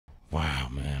Wow,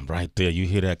 man, right there. You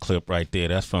hear that clip right there.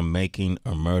 That's from Making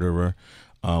a Murderer,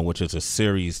 which is a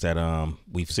series that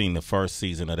we've seen the first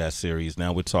season of that series.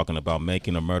 Now we're talking about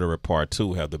Making a Murderer Part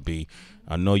 2, Heather B.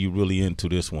 I know you're really into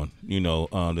this one,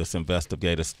 this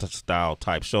investigative style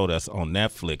type show that's on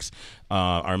Netflix.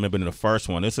 I remember in the first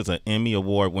one, this is an Emmy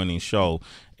Award winning show,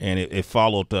 and it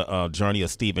followed the journey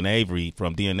of Stephen Avery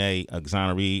from DNA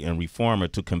exoneree and reformer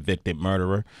to convicted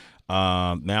murderer.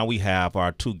 Now we have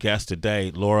our two guests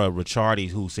today, Laura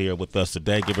Ricciardi, who's here with us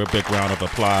today. Give her a big round of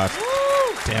applause. Woo!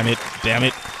 Damn it.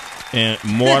 And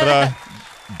Moira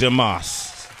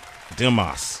Demas.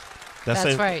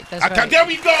 That's right. There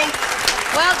we go.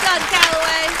 Well done,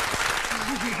 Calloway.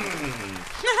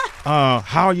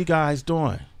 How are you guys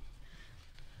doing?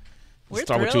 We're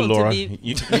start with thrilled you, Laura. to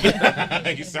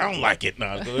be... You sound like it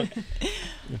now. Good.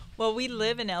 Well, we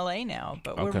live in LA now,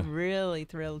 but we're really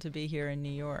thrilled to be here in New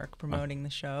York promoting the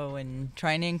show and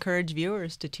trying to encourage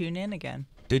viewers to tune in again.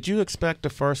 Did you expect the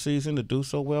first season to do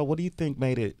so well? What do you think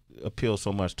made it appeal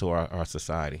so much to our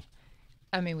society?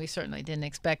 I mean, we certainly didn't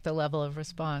expect the level of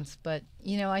response, but,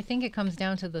 I think it comes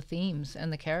down to the themes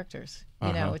and the characters.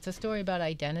 It's a story about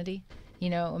identity.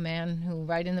 A man who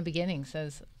right in the beginning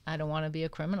says, I don't want to be a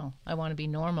criminal. I want to be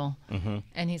normal. Mm-hmm.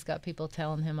 And he's got people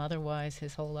telling him otherwise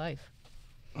his whole life.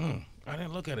 I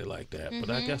didn't look at it like that, but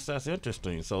I guess that's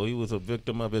interesting. So he was a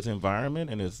victim of his environment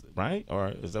and right?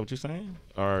 Or is that what you're saying?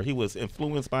 Or he was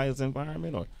influenced by his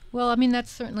environment? Or well, I mean, that's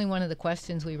certainly one of the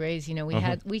questions we raised.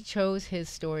 We chose his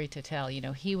story to tell.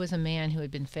 He was a man who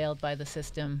had been failed by the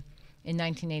system in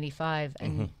 1985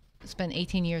 and spent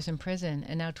 18 years in prison,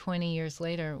 and now 20 years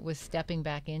later was stepping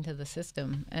back into the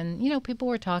system. And, people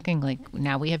were talking like,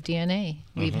 now we have DNA.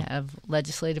 We have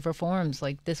legislative reforms.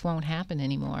 Like, this won't happen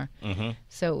anymore.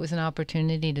 So it was an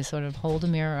opportunity to sort of hold a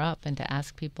mirror up and to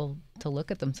ask people to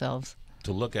look at themselves.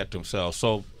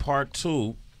 So part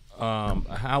 2,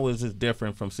 how is it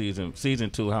different from season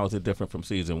 2? How is it different from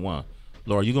season 1?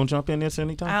 Laura, you going to jump in this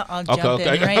anytime? I'll jump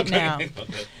in right now.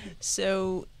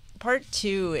 So... Part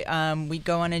 2, we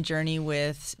go on a journey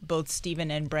with both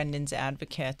Stephen and Brendan's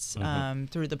advocates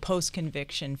through the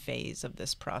post-conviction phase of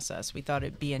this process. We thought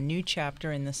it'd be a new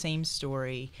chapter in the same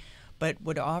story, but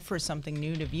would offer something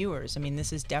new to viewers. I mean,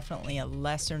 this is definitely a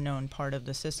lesser-known part of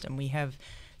the system. We have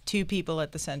 2 people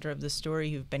at the center of the story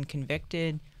who've been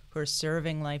convicted, who are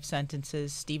serving life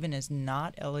sentences. Stephen is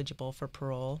not eligible for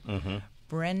parole.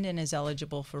 Brendan is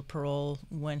eligible for parole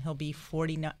when he'll be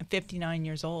 59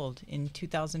 years old in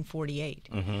 2048.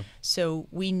 So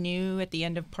we knew at the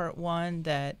end of part 1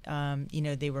 that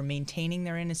they were maintaining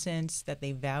their innocence, that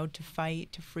they vowed to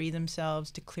fight to free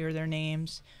themselves, to clear their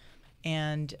names,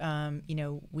 and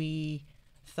we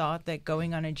thought that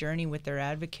going on a journey with their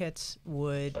advocates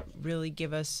would really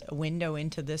give us a window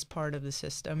into this part of the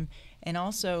system, and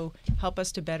also help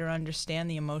us to better understand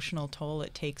the emotional toll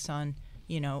it takes on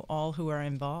all who are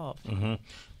involved.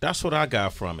 That's what I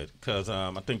got from it, because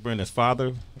I think Brendan's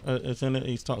father is in it.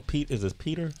 He's talking. Is it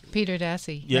Peter? Peter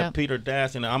Dassey. Yeah, Peter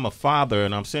Dassey. And I'm a father,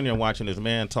 and I'm sitting here watching this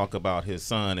man talk about his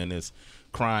son and his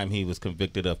crime he was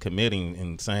convicted of committing,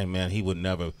 and saying, man, he would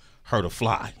never hurt a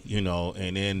fly,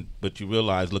 And then, but you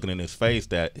realize, looking in his face,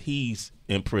 that he's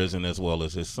in prison as well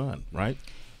as his son, right?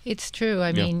 It's true.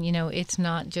 I mean, it's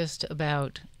not just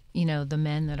about the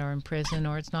men that are in prison,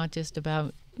 or it's not just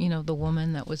about the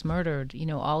woman that was murdered.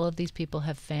 All of these people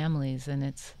have families, and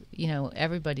it's,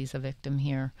 everybody's a victim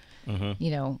here.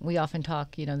 We often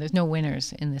talk, there's no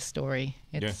winners in this story.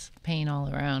 It's pain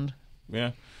all around.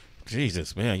 Yeah.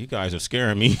 Jesus, man, you guys are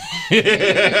scaring me.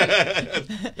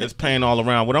 It's pain all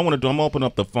around. What I want to do, I'm going to open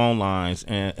up the phone lines,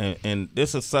 and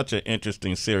this is such an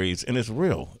interesting series, and it's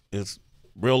real. It's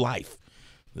real life.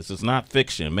 This is not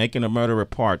fiction. Making a Murderer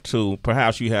Part 2.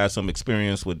 Perhaps you had some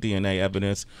experience with DNA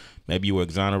evidence. Maybe you were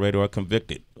exonerated or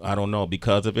convicted. I don't know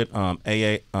because of it.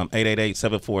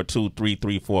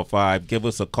 888-742-3345. Give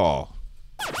us a call.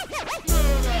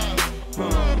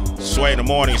 Sway in the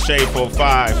morning, Shade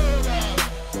 45.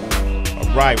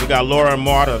 All right, we got Laura and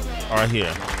Marta are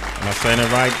here. Am I saying it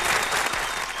right?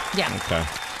 Yeah. Okay.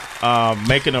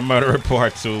 Making a Murderer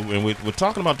Part 2, and we're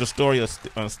talking about the story of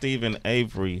Stephen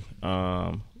Avery,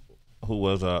 who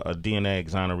was a DNA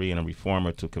exoneree and a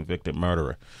reformer to convicted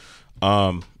murderer.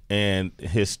 And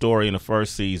his story in the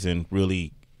first season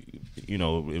really,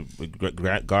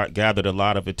 it gathered a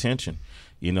lot of attention.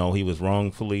 He was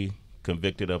wrongfully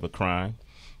convicted of a crime.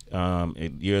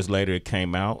 Years later, it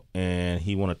came out, and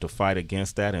he wanted to fight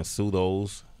against that and sue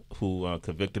those who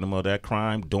convicted him of that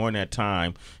crime. During that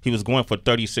time, he was going for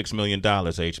 $36 million,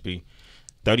 HB.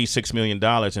 $36 million,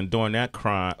 and during that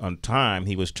time,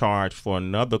 he was charged for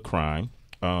another crime,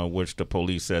 which the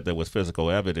police said there was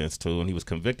physical evidence to, and he was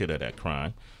convicted of that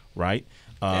crime, right?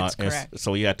 That's correct.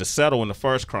 So he had to settle in the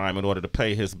first crime in order to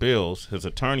pay his bills, his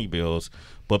attorney bills.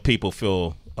 But people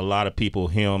feel, a lot of people,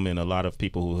 him and a lot of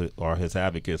people who are his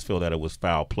advocates, feel that it was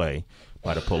foul play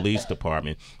by the police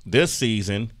department. This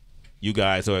season, you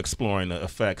guys are exploring the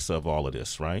effects of all of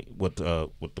this, right? With the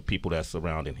people that's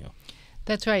surrounding him.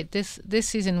 That's right. This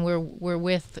season we're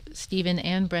with Stephen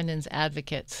and Brendan's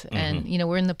advocates, and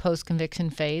we're in the post-conviction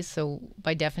phase. So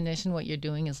by definition, what you're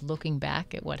doing is looking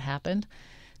back at what happened.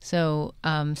 So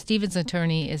Stephen's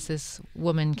attorney is this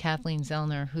woman, Kathleen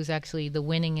Zellner, who's actually the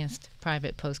winningest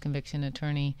private post-conviction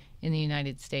attorney in the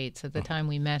United States. At the time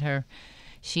we met her,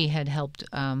 she had helped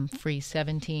free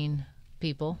 17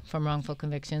 people from wrongful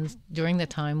convictions. During the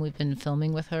time we've been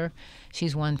filming with her,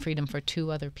 she's won freedom for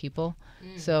 2 other people.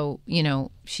 So,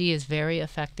 she is very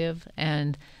effective.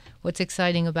 And what's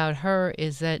exciting about her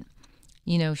is that,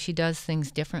 she does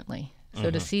things differently. So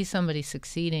to see somebody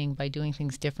succeeding by doing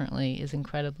things differently is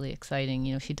incredibly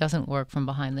exciting. She doesn't work from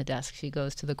behind the desk. She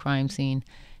goes to the crime scene.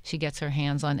 She gets her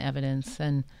hands on evidence.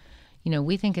 And,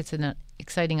 we think it's an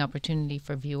exciting opportunity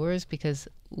for viewers because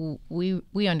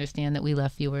we understand that we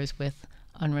left viewers with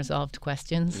unresolved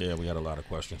questions. Yeah, we had a lot of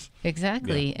questions.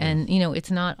 Exactly. Yeah, and,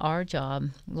 it's not our job,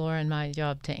 Laura and my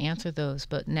job, to answer those.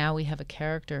 But now we have a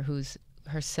character who's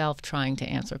herself trying to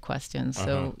answer questions.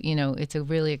 So, it's a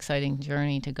really exciting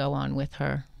journey to go on with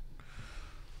her.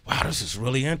 Wow, this is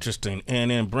really interesting. And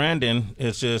then Brandon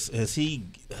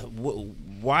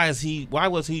why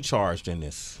was he charged in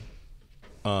this?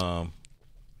 Well,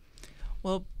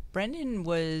 Brendan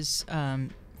was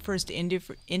first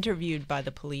interviewed by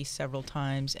the police several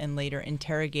times and later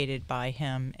interrogated by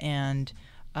him. And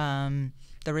the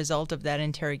result of that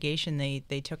interrogation,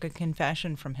 they took a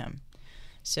confession from him.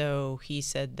 So he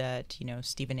said that,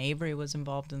 Stephen Avery was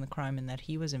involved in the crime and that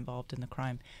he was involved in the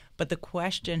crime. But the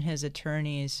question his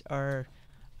attorneys are,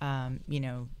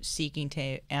 seeking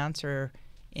to answer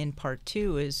in part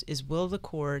 2 is will the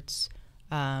courts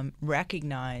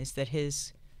recognize that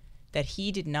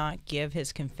he did not give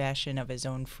his confession of his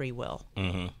own free will,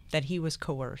 that he was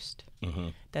coerced,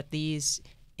 that these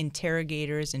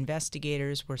interrogators,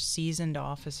 investigators were seasoned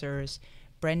officers.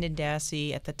 Brendan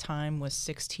Dassey at the time was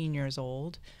 16 years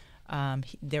old.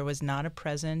 There was not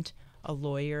a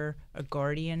lawyer, a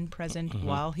guardian present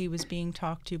while he was being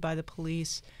talked to by the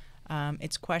police.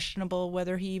 It's questionable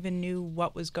whether he even knew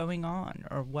what was going on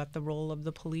or what the role of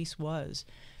the police was.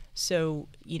 So,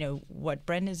 what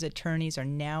Brendan's attorneys are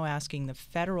now asking the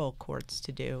federal courts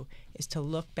to do is to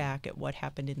look back at what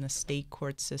happened in the state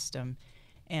court system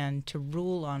and to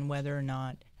rule on whether or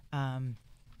not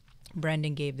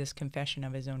Brendan gave this confession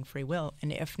of his own free will,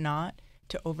 and if not,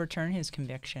 to overturn his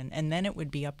conviction. And then it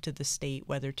would be up to the state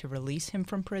whether to release him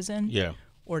from prison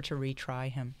or to retry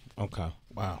him. Okay.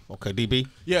 Wow. Okay, DB?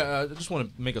 Yeah, I just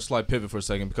want to make a slight pivot for a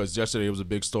second because yesterday was a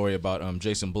big story about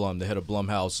Jason Blum, the head of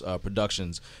Blumhouse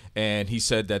Productions, and he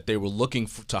said that they were looking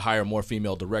to hire more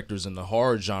female directors in the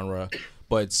horror genre,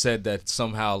 but said that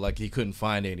somehow he couldn't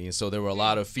find any. And so there were a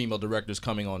lot of female directors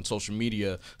coming on social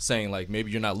media saying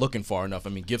maybe you're not looking far enough. I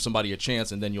mean, give somebody a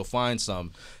chance and then you'll find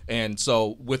some. And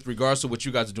so with regards to what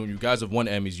you guys are doing, you guys have won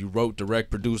Emmys. You wrote, direct,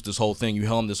 produced this whole thing. You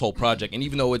helmed this whole project. And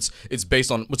even though it's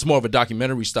based on what's more of a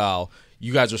documentary style,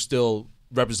 you guys are still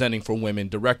representing for women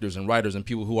directors and writers and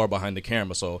people who are behind the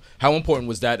camera. So how important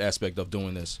was that aspect of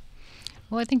doing this?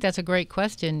 Well, I think that's a great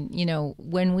question.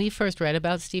 When we first read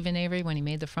about Stephen Avery, when he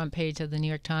made the front page of the New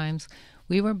York Times,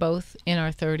 we were both in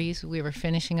our 30s. We were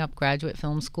finishing up graduate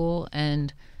film school,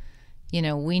 and,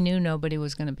 we knew nobody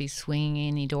was going to be swinging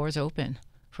any doors open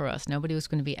for us. Nobody was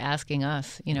going to be asking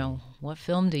us, what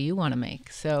film do you want to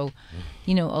make? So,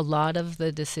 a lot of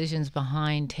the decisions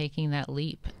behind taking that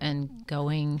leap and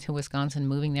going to Wisconsin,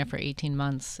 moving there for 18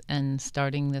 months and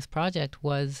starting this project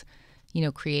was,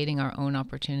 creating our own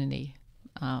opportunity.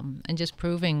 And just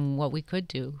proving what we could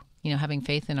do, having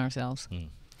faith in ourselves.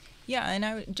 Yeah,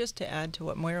 and just to add to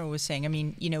what Moira was saying, I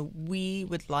mean, we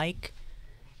would like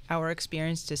our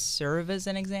experience to serve as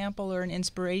an example or an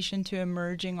inspiration to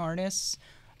emerging artists.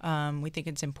 We think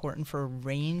it's important for a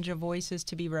range of voices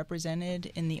to be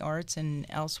represented in the arts and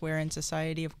elsewhere in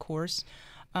society, of course.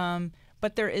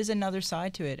 But there is another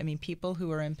side to it. I mean, people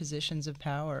who are in positions of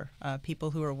power, people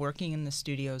who are working in the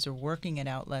studios or working at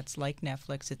outlets like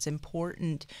Netflix, it's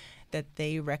important that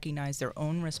they recognize their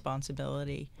own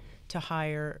responsibility to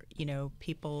hire,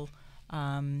 people,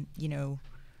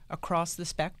 across the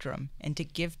spectrum and to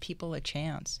give people a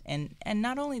chance. And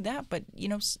not only that, but,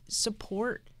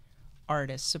 support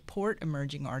artists, support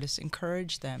emerging artists,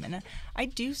 encourage them. And I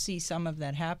do see some of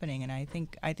that happening, and I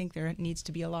think there needs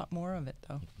to be a lot more of it,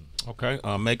 though. Okay,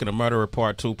 Making a Murderer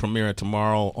Part 2 premiering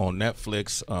tomorrow on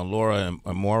Netflix. Laura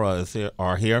and Moira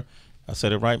are here. I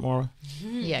said it right, Moira?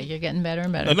 Yeah, you're getting better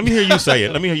and better. Let me hear you say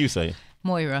it.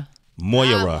 Moira.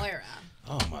 Moira.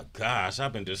 Oh my gosh,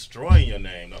 I've been destroying your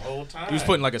name the whole time. He was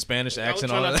putting like a Spanish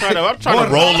accent on it. I'm trying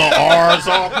to roll the R's,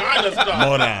 all kind of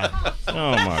stuff.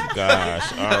 Oh my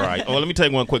gosh. All right. Oh, let me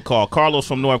take one quick call. Carlos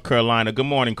from North Carolina. Good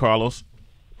morning, Carlos.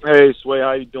 Hey, Sway,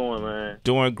 how you doing, man?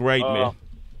 Doing great, man.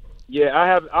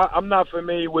 Yeah, I'm not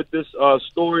familiar with this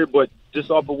story, but just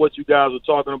off of what you guys were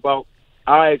talking about,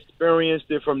 I experienced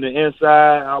it from the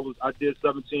inside. I did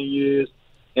 17 years,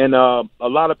 and a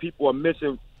lot of people are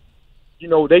missing. You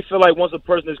know, they feel like once a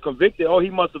person is convicted, oh, he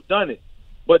must have done it,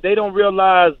 but they don't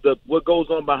realize what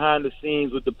goes on behind the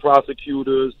scenes with the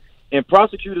prosecutors. And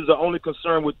prosecutors are only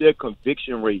concerned with their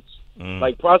conviction rates.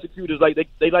 Like prosecutors, like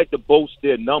they like to boast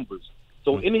their numbers.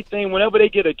 So anything, whenever they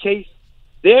get a case,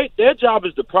 their job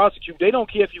is to prosecute. They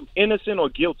don't care if you're innocent or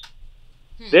guilty.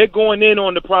 They're going in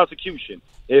on the prosecution.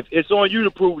 If it's on you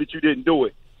to prove that you didn't do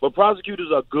it. But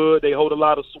prosecutors are good. They hold a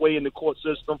lot of sway in the court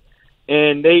system,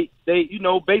 and they you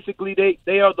know, basically they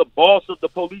are the boss of the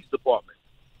police department.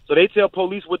 So they tell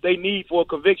police what they need for a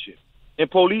conviction,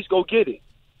 and police go get it.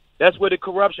 That's where the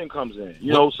corruption comes in.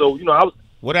 You know, so you know,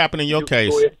 What happened in your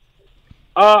case?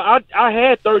 I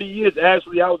had 30 years,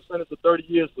 actually. I was sentenced to 30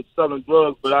 years for selling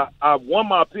drugs, but I won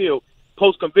my appeal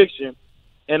post-conviction,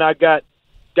 and I got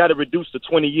it reduced to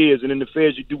 20 years, and in the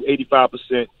feds you do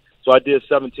 85%, so I did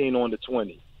 17 on the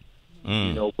 20.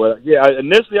 You know, but, yeah,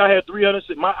 initially I had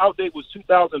 300. My outdate was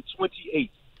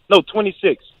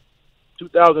 2026,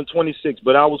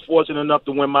 but I was fortunate enough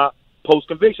to win my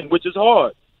post-conviction, which is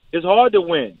hard. It's hard to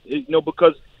win, you know,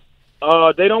 because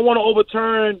they don't want to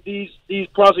overturn these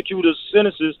prosecutors'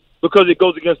 sentences because it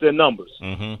goes against their numbers.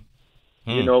 You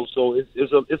know, so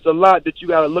it's a lot that you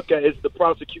got to look at. It's the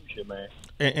prosecution, man.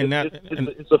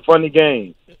 It's a funny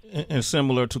game. And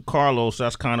similar to Carlos,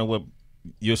 that's kind of what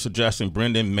you're suggesting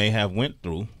Brendan may have went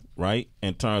through, right?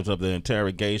 In terms of the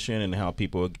interrogation and how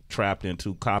people are trapped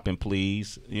into copping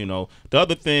pleas. You know, the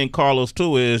other thing, Carlos,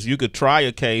 too, is you could try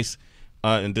a case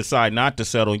and decide not to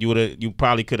settle. You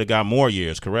probably could have got more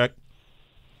years, correct?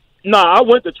 No, I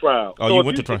went to trial. Oh, so you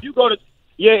went to trial. If you go to,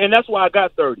 and that's why I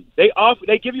got 30. They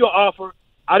give you an offer.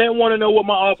 I didn't want to know what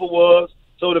my offer was.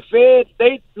 So the feds,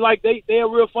 they're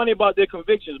real funny about their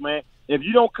convictions, man. If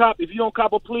you don't cop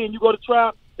a plea and you go to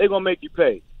trial, they're gonna make you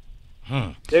pay.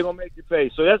 They're gonna make you pay.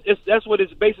 So that's what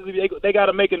it's basically. They got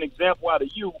to make an example out of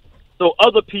you, so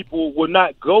other people will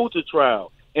not go to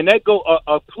trial. And that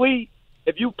a plea.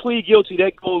 If you plead guilty,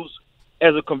 that goes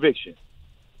as a conviction.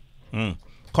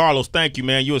 Carlos, thank you,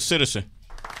 man. You're a citizen.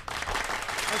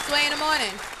 It's Sway in the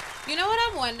morning. You know what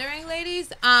I'm wondering,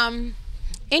 ladies? In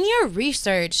your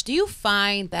research, do you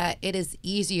find that it is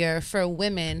easier for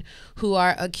women who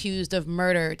are accused of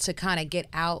murder to kind of get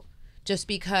out just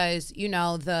because, you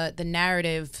know, the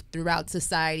narrative throughout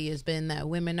society has been that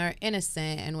women are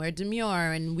innocent and we're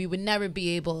demure and we would never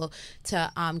be able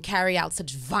to carry out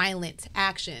such violent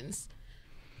actions?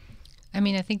 I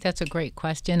mean, I think that's a great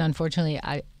question. Unfortunately,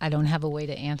 I don't have a way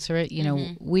to answer it. You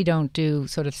know, we don't do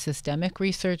sort of systemic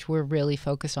research. We're really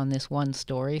focused on this one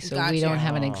story. So we don't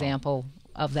have an example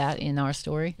of that in our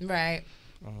story. Right.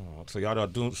 So y'all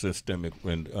don't do systemic.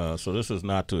 So this is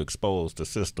not to expose the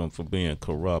system for being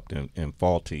corrupt and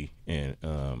faulty and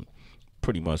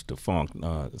pretty much defunct,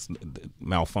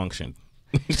 malfunction.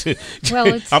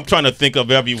 Well, I'm trying to think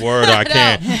of every word I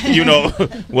can. You know,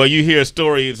 well, you hear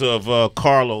stories of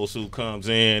Carlos who comes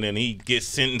in and he gets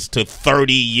sentenced to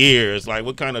 30 years. Like,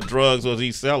 what kind of drugs was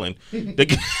he selling? They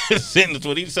get sentenced.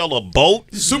 Would he sell a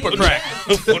boat? Super crack.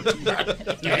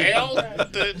 The hell?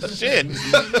 Shit.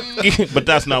 But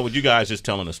that's not what you guys just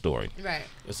telling a story. Right.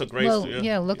 It's a great story.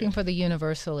 Yeah, looking for the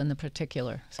universal in the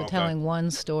particular. So telling one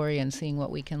story and seeing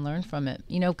what we can learn from it.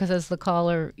 You know, because as the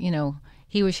caller, you know,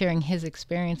 he was sharing his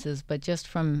experiences, but just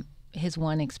from his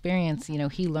one experience, you know,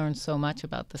 he learned so much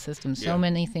about the system. So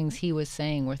many things he was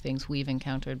saying were things we've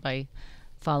encountered by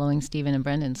following Stephen and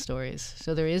Brendan's stories.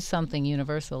 So there is something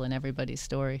universal in everybody's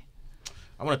story.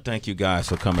 I want to thank you guys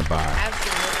for coming by.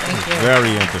 Absolutely. Thank you.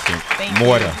 Very interesting. Thank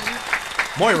Moira.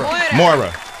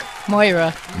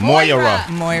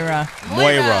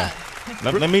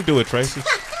 Let me do it, Tracy.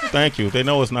 Thank you. They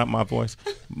know it's not my voice.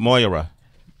 Moira.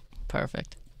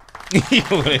 Perfect. She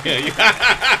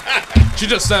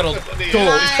just settled.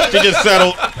 Cool. She just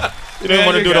settled. She didn't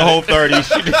want to do the whole 30.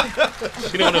 She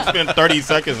didn't want to spend 30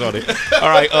 seconds on it. All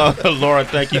right, Laura,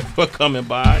 thank you for coming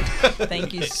by.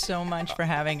 Thank you so much for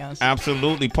having us.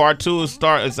 Absolutely. Part 2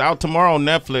 is out tomorrow on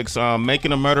Netflix,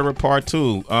 Making a Murderer Part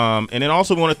 2. And then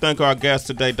also we want to thank our guest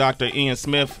today, Dr. Ian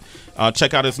Smith.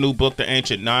 Check out his new book, The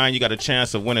Ancient Nine. You got a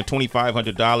chance of winning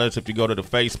 $2,500 if you go to the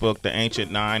Facebook, The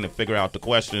Ancient Nine, and figure out the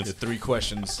questions. The 3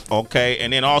 questions. Okay,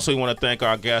 and then also we want to thank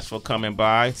our guests for coming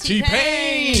by.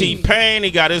 T-Pain. T-Pain,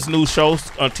 he got his new show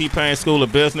on T-Pain School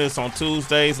of Business on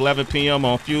Tuesdays, 11 p.m.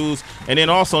 on Fuse. And then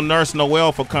also Nurse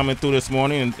Noel for coming through this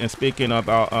morning and speaking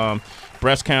about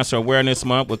Breast Cancer Awareness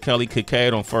Month with Kelly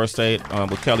Kincaid on First Aid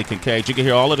with Kelly Kincaid. You can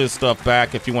hear all of this stuff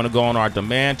back if you want to go on our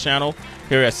demand channel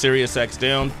here at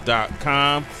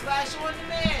SiriusXM.com.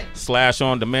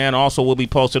 /on-demand. Also will be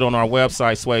posted on our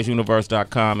website,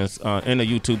 SwaysUniverse.com. It's in the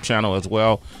YouTube channel as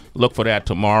well. Look for that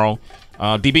tomorrow.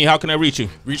 DB, how can I reach you?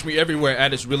 Reach me everywhere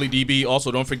at It's Really DB.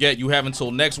 Also, don't forget, you have until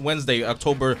next Wednesday,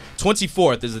 October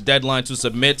 24th, is the deadline to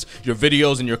submit your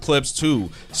videos and your clips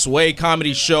to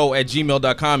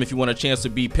swaycomedyshow@gmail.com if you want a chance to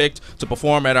be picked to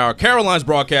perform at our Caroline's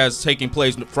broadcast taking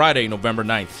place Friday, November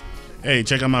 9th. Hey,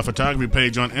 check out my photography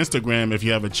page on Instagram if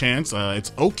you have a chance. It's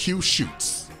OQ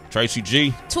Shoots. Tracy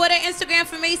G. Twitter, Instagram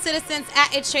for me, citizens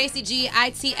at It's Tracy G,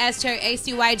 ITS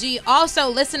ACYG. Also,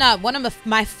 listen up. One of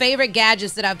my favorite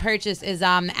gadgets that I've purchased is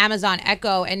Amazon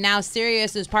Echo, and now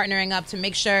Sirius is partnering up to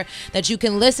make sure that you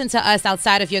can listen to us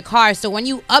outside of your car. So when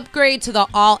you upgrade to the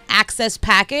All Access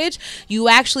package, you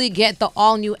actually get the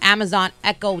all new Amazon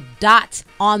Echo Dot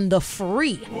on the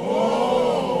free.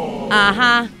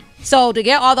 So to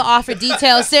get all the offer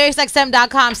details,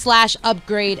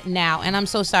 SiriusXM.com/upgrade now. And I'm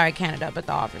so sorry, Canada, but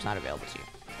the offer's not available to you.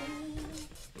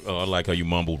 Oh, I like how you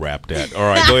mumble rap that. All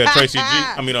right, go ahead, Tracy G.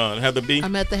 Heather B.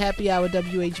 I'm at the Happy Hour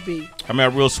WHB. I'm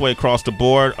at Real Sway across the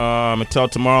board. Until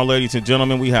tomorrow, ladies and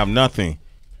gentlemen, we have nothing.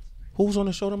 Who's on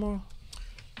the show tomorrow?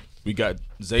 We got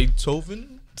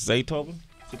Zaytoven. Zaytoven?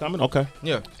 Is he coming? Okay.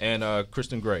 Yeah, and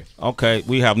Kristen Gray. Okay,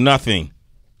 we have nothing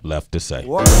left to say.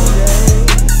 One day